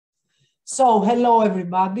Hello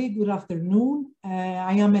everybody, good afternoon.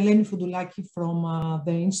 I am Eleni Foudoulaki from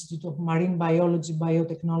the Institute of Marine Biology,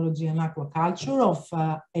 Biotechnology and Aquaculture of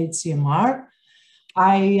HCMR.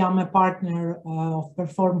 I am a partner of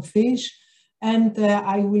PerformFISH, and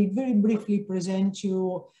I will very briefly present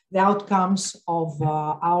you the outcomes of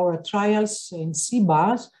our trials in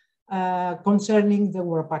SEABASS concerning the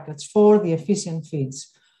water package for the efficient feeds.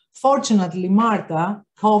 Fortunately, Marta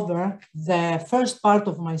covered the first part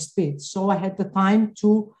of my speech, so I had the time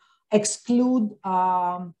to exclude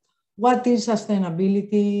what is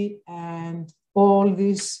sustainability and all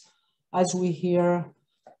this as we hear.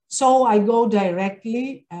 So I go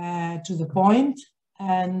directly to the point,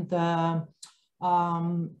 and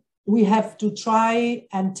we have to try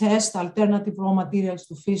and test alternative raw materials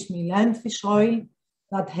to fish meal and fish oil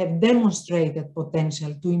that have demonstrated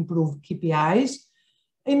potential to improve KPIs,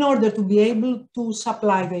 in order to be able to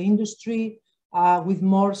supply the industry with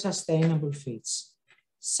more sustainable feeds.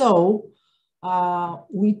 So,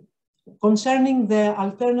 concerning the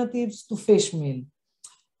alternatives to fish meal,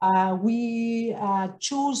 we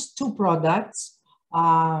choose two products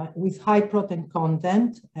with high protein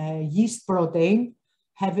content, yeast protein,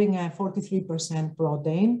 having a 43%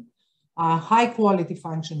 protein, high quality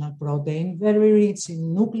functional protein, very rich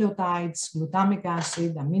in nucleotides, glutamic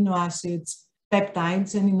acid, amino acids,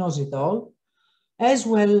 peptides and inositol, as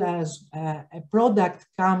well as a product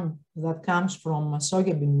that comes from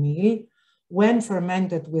soybean meal when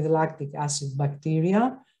fermented with lactic acid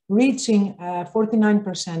bacteria, reaching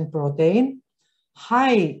 49% protein,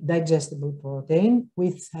 high digestible protein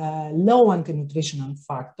with low anti-nutritional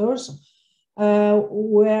factors,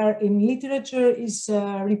 where in literature is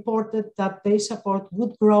reported that they support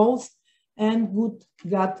good growth and good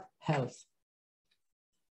gut health.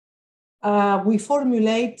 We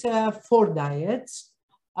formulate 4 diets.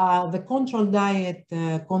 The control diet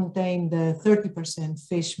contained 30%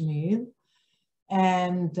 fish meal,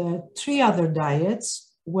 and 3 other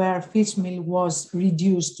diets where fish meal was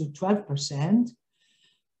reduced to 12%.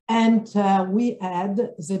 And we add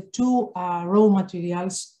the 2 raw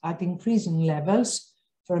materials at increasing levels,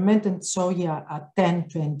 fermented soya at 10,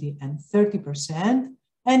 20, and 30%,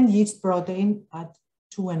 and yeast protein at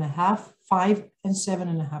 2.5, 5, and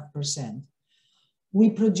 7.5%. We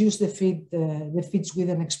produce the feeds with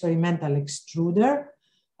an experimental extruder,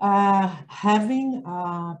 having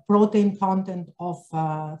a protein content of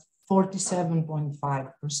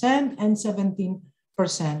 47.5% and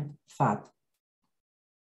 17% fat.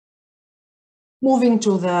 Moving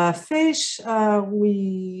to the fish, we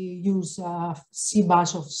use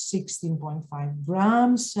SEABASS of 16.5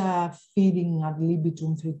 grams, feeding ad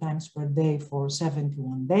libitum 3 times per day for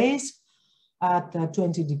 71 days at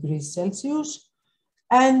 20 degrees Celsius.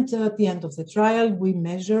 And at the end of the trial, we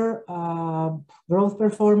measure growth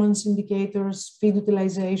performance indicators, feed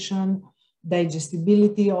utilization,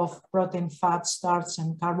 digestibility of protein, fat, starch,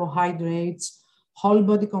 and carbohydrates, whole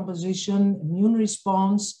body composition, immune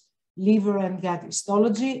response, liver and gut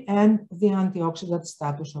histology, and the antioxidant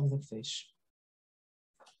status of the fish.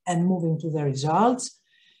 And moving to the results,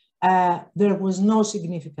 there was no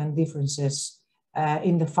significant differences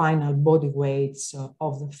in the final body weights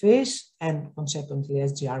of the fish, and consequently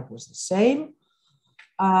SGR was the same.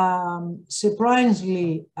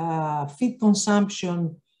 Surprisingly, feed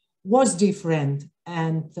consumption was different,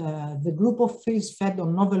 and the group of fish fed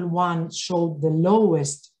on novel 1 showed the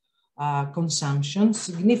lowest consumption,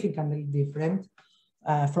 significantly different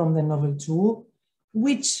from the novel 2,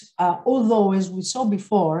 which, although as we saw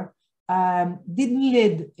before, didn't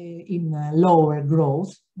lead in lower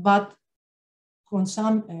growth, but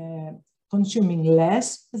consuming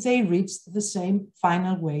less, they reached the same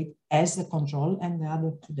final weight as the control and the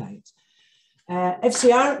other 2 diets.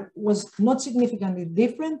 FCR was not significantly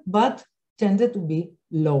different, but tended to be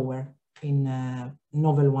lower in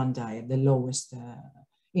novel 1 diet, the lowest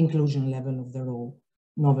inclusion level of the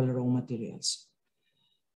novel raw materials.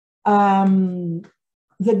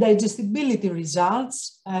 The digestibility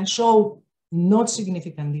results show not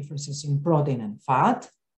significant differences in protein and fat.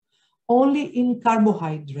 Only in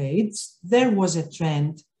carbohydrates, there was a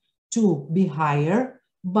trend to be higher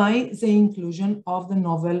by the inclusion of the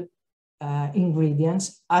novel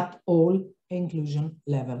ingredients at all inclusion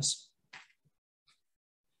levels.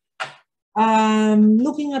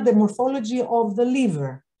 Looking at the morphology of the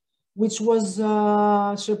liver, which was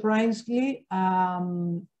surprisingly,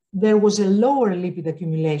 there was a lower lipid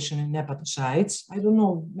accumulation in hepatocytes. I don't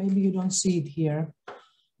know, maybe you don't see it here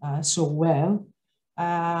so well.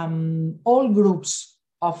 All groups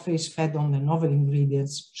of fish fed on the novel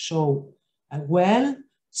ingredients show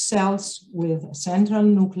cells with central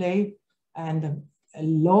nuclei and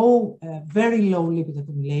very low lipid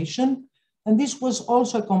accumulation. And this was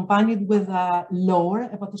also accompanied with a lower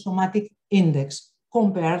hepatosomatic index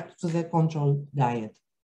compared to the control diet.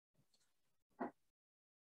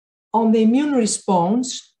 On the immune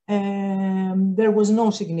response, there was no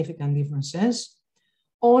significant differences.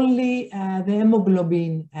 Only the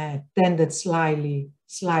hemoglobin tended slightly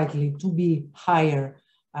to be higher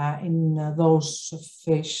in those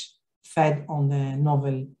fish fed on the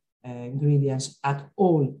novel ingredients at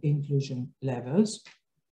all inclusion levels.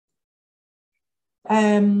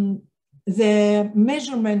 The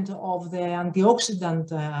measurement of the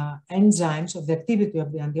antioxidant enzymes, of the activity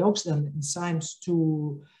of the antioxidant enzymes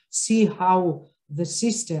to see how the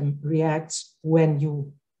system reacts when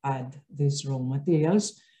you add these raw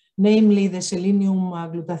materials, namely the selenium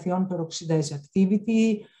glutathione peroxidase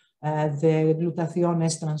activity, the glutathione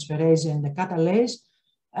S-transferase and the catalase.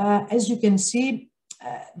 As you can see,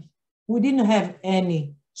 we didn't have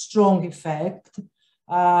any strong effect.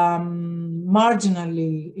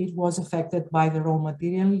 Marginally, it was affected by the raw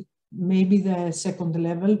material, maybe the second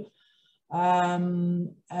level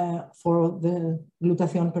for the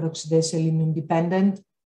glutathione peroxidase selenium dependent,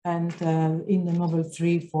 and in the novel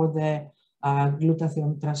 3 for the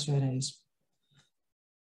glutathione transferase.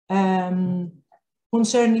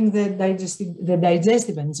 Concerning the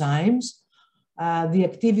digestive enzymes, the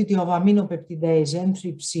activity of aminopeptidase and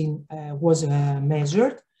trypsin was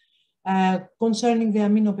measured. Concerning the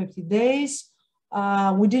aminopeptidase,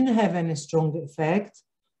 we didn't have any strong effect,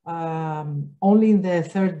 only in the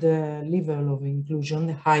third level of inclusion,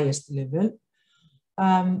 the highest level.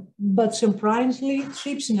 But surprisingly,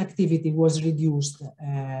 trypsin activity was reduced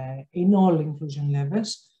in all inclusion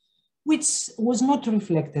levels, which was not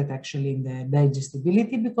reflected actually in the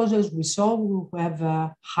digestibility, because as we saw, we have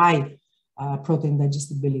a high protein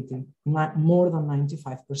digestibility, more than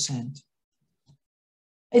 95%.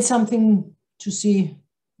 It's something to see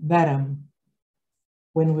better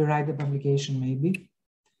when we write the publication, maybe.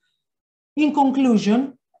 In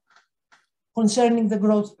conclusion, concerning the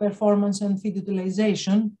growth, performance, and feed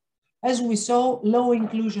utilization, as we saw, low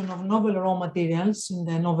inclusion of novel raw materials in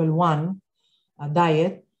the novel 1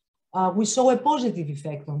 diet, we saw a positive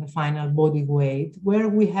effect on the final body weight, where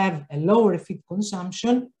we have a lower feed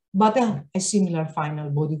consumption, but a similar final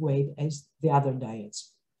body weight as the other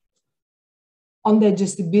diets. On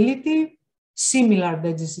digestibility, similar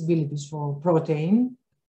digestibilities for protein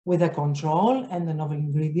with a control and the novel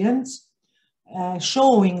ingredients,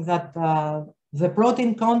 showing that the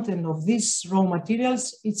protein content of these raw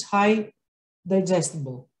materials is high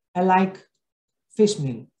digestible, like fish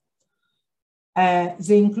meal.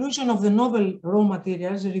 The inclusion of the novel raw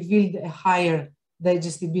materials revealed a higher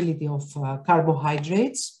digestibility of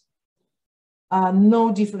carbohydrates,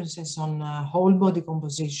 no differences on whole body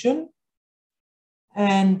composition,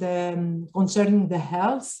 and concerning the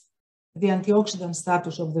health, the antioxidant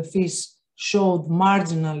status of the fish showed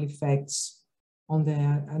marginal effects on the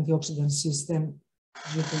antioxidant system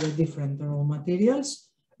due to the different raw materials,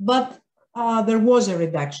 but there was a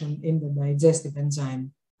reduction in the digestive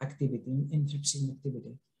enzyme activity, in trypsin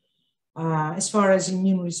activity. As far as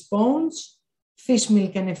immune response, fish meal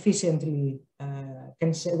can efficiently,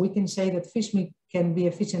 we can say that fish meal can be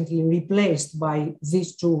efficiently replaced by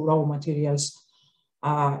these two raw materials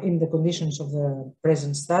in the conditions of the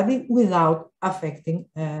present study without affecting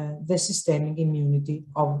the systemic immunity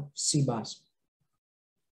of SEABASS.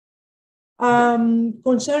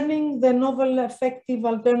 Concerning the novel effective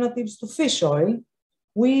alternatives to fish oil,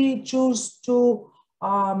 we choose to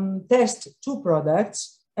test two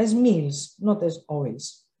products as meals, not as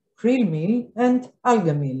oils, krill meal and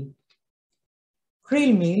alga meal.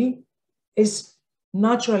 Krill meal is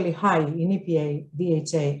naturally high in EPA,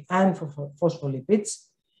 DHA, and phospholipids.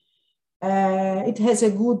 It has a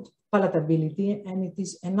good palatability, and it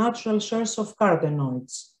is a natural source of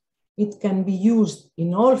carotenoids. It can be used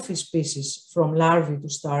in all fish species, from larvae to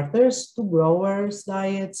starters to growers'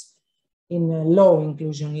 diets in low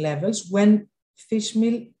inclusion levels when fish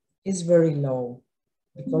meal is very low,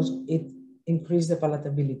 because it increased the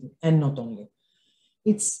palatability, and not only.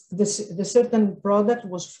 It's the certain product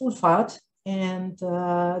was full fat, and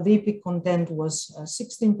the EPIC content was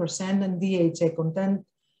 16% and DHA content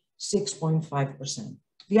 6.5%.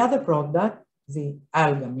 The other product, the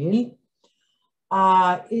alga meal,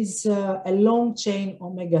 is a long chain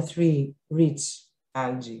omega-3 rich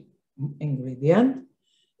algae ingredient.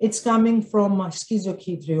 It's coming from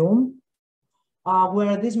Schizochytrium,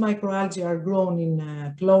 where these microalgae are grown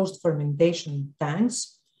in closed fermentation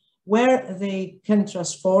tanks, where they can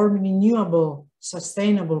transform renewable,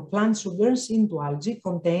 sustainable plant sugars into algae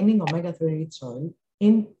containing omega-3 rich oil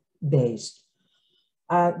in days.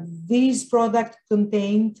 These products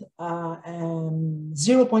contained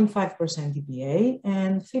 0.5% EPA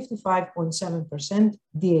and 55.7%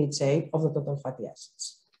 DHA of the total fatty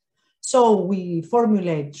acids. So we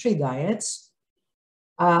formulate 3 diets.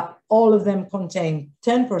 All of them contain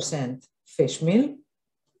 10% fish meal.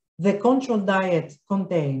 The control diet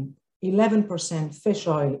contained 11% fish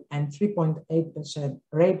oil and 3.8%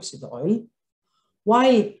 rapeseed oil,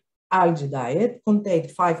 while algae diet contained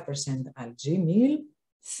 5% algae meal,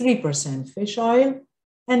 3% fish oil,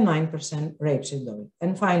 and 9% rapeseed oil.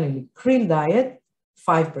 And finally, krill diet,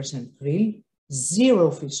 5% krill,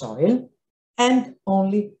 0 fish oil, and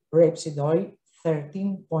only rapeseed oil,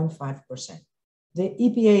 13.5%. The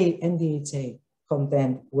EPA and DHA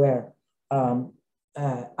content were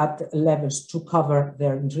at levels to cover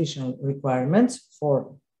their nutritional requirements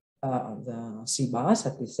for the SEABASS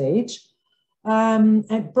at this age.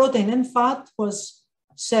 And protein and fat was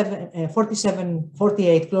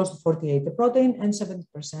 48, close to 48 the protein and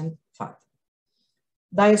 70% fat.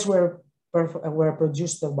 Diets were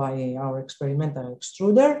produced by our experimental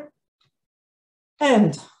extruder,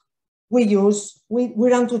 and we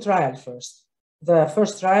ran 2 trials first. The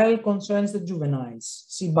first trial concerns the juveniles,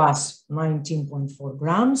 SEABASS 19.4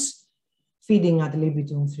 grams, feeding ad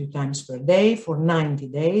libitum 3 times per day for 90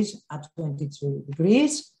 days at 22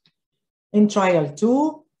 degrees. In trial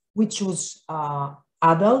 2, we choose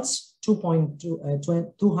adults,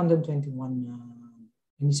 221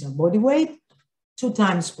 initial body weight, 2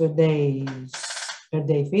 times per day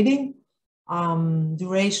feeding,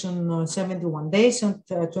 duration 71 days and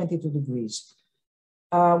 22 degrees.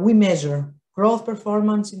 We measure growth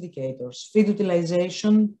performance indicators, feed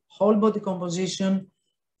utilization, whole body composition,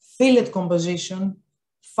 fillet composition,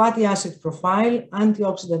 fatty acid profile,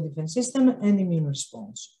 antioxidant defense system, and immune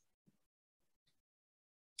response.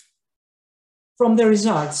 From the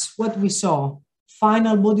results, what we saw,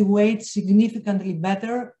 final body weight significantly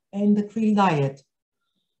better in the krill diet,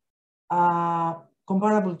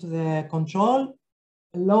 comparable to the control,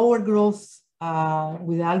 lower growth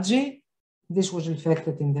with algae. This was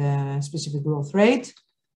reflected in the specific growth rate.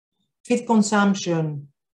 Feed consumption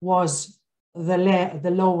was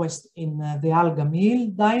the lowest in the alga meal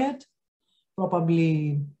diet,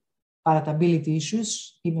 probably palatability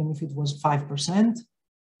issues, even if it was 5%.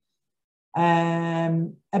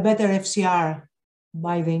 A better FCR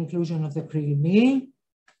by the inclusion of the krill meal,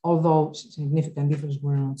 although significant differences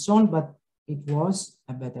were not shown, but it was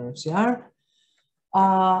a better FCR.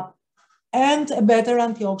 And a better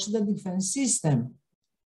antioxidant defense system.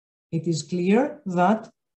 It is clear that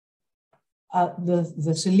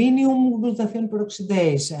the selenium glutathione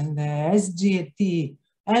peroxidase and the SGAT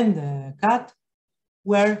and the CAT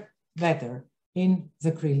were better in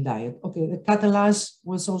the krill diet. Okay, the catalase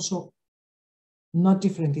was also not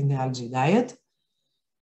different in the algae diet,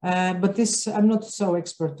 but this I'm not so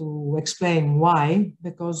expert to explain why,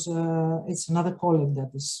 because it's another colleague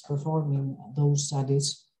that is performing those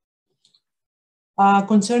studies.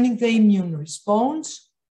 Concerning the immune response,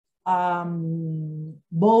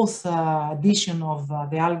 both addition of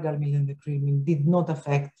the algal meal and the krill meal did not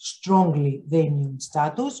affect strongly the immune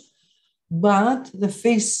status, but the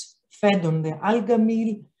fish fed on the algal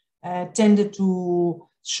meal tended to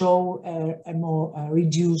show a more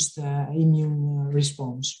reduced immune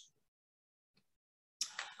response.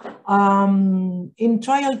 In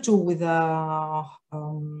trial 2 with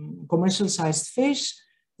commercial sized fish,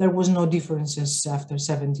 there was no differences after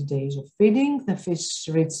 70 days of feeding. The fish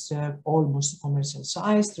reached almost commercial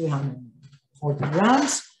size, 340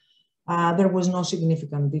 grams. There was no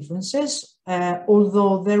significant differences,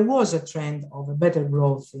 although there was a trend of a better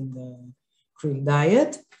growth in the krill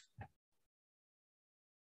diet.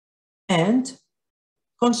 And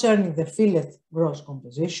concerning the fillet gross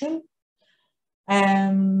composition,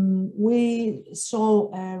 we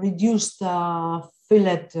saw a reduced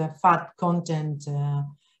fillet fat content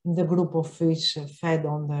in the group of fish fed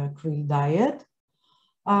on the krill diet.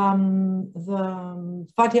 The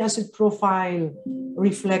fatty acid profile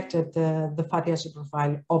reflected the fatty acid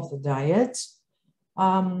profile of the diet.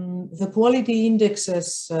 The quality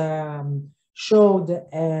indexes showed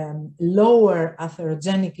lower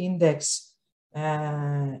atherogenic index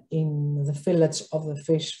in the fillets of the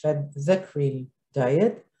fish fed the krill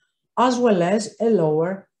diet, as well as a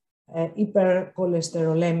lower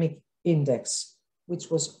hypercholesterolemic index, which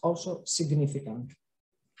was also significant.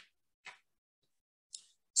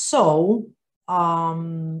 So,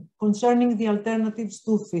 concerning the alternatives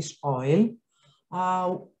to fish oil,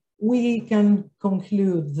 we can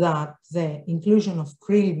conclude that the inclusion of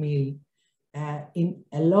krill meal in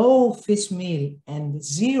a low fish meal and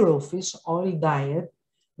 0 fish oil diet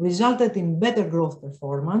resulted in better growth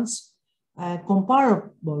performance,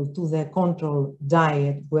 comparable to the control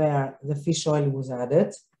diet where the fish oil was added.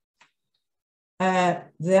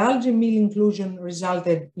 The algae meal inclusion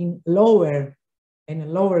resulted in a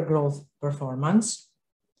lower growth performance.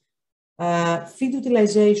 Feed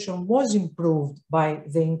utilization was improved by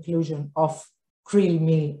the inclusion of krill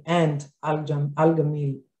meal and alga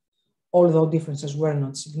meal, although differences were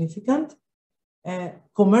not significant.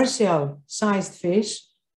 Commercial sized fish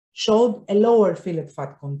showed a lower fillet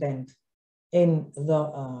fat content in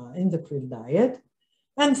the krill diet.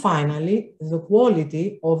 And finally, the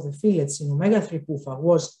quality of the fillets in omega-3 PUFA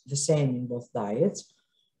was the same in both diets,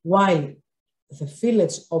 while the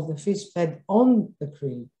fillets of the fish fed on the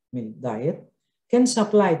krill meal diet can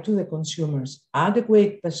supply to the consumers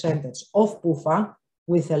adequate percentage of PUFA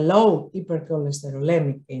with a low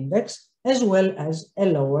hypercholesterolemic index as well as a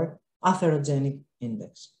lower atherogenic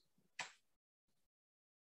index.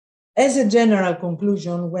 As a general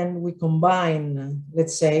conclusion, when we combine,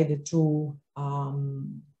 let's say, the two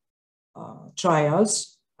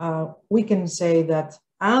trials, we can say that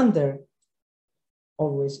under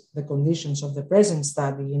always the conditions of the present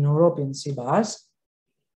study in European SEABASS,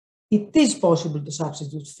 it is possible to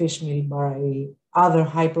substitute fish meal by other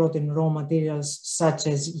high protein raw materials such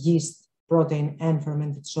as yeast, protein, and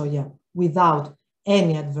fermented soya without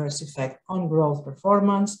any adverse effect on growth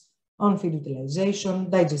performance, on feed utilization,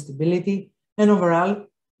 digestibility, and overall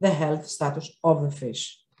the health status of the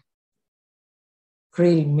fish.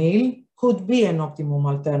 Krill meal could be an optimum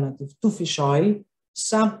alternative to fish oil,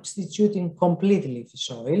 substituting completely fish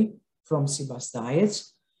oil from SEABASS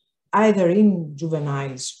diets, either in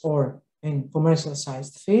juveniles or in commercial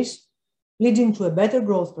sized fish, leading to a better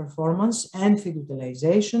growth performance and feed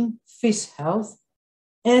utilization, fish health,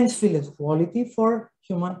 and fillet quality for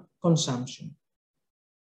human consumption.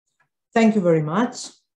 Thank you very much.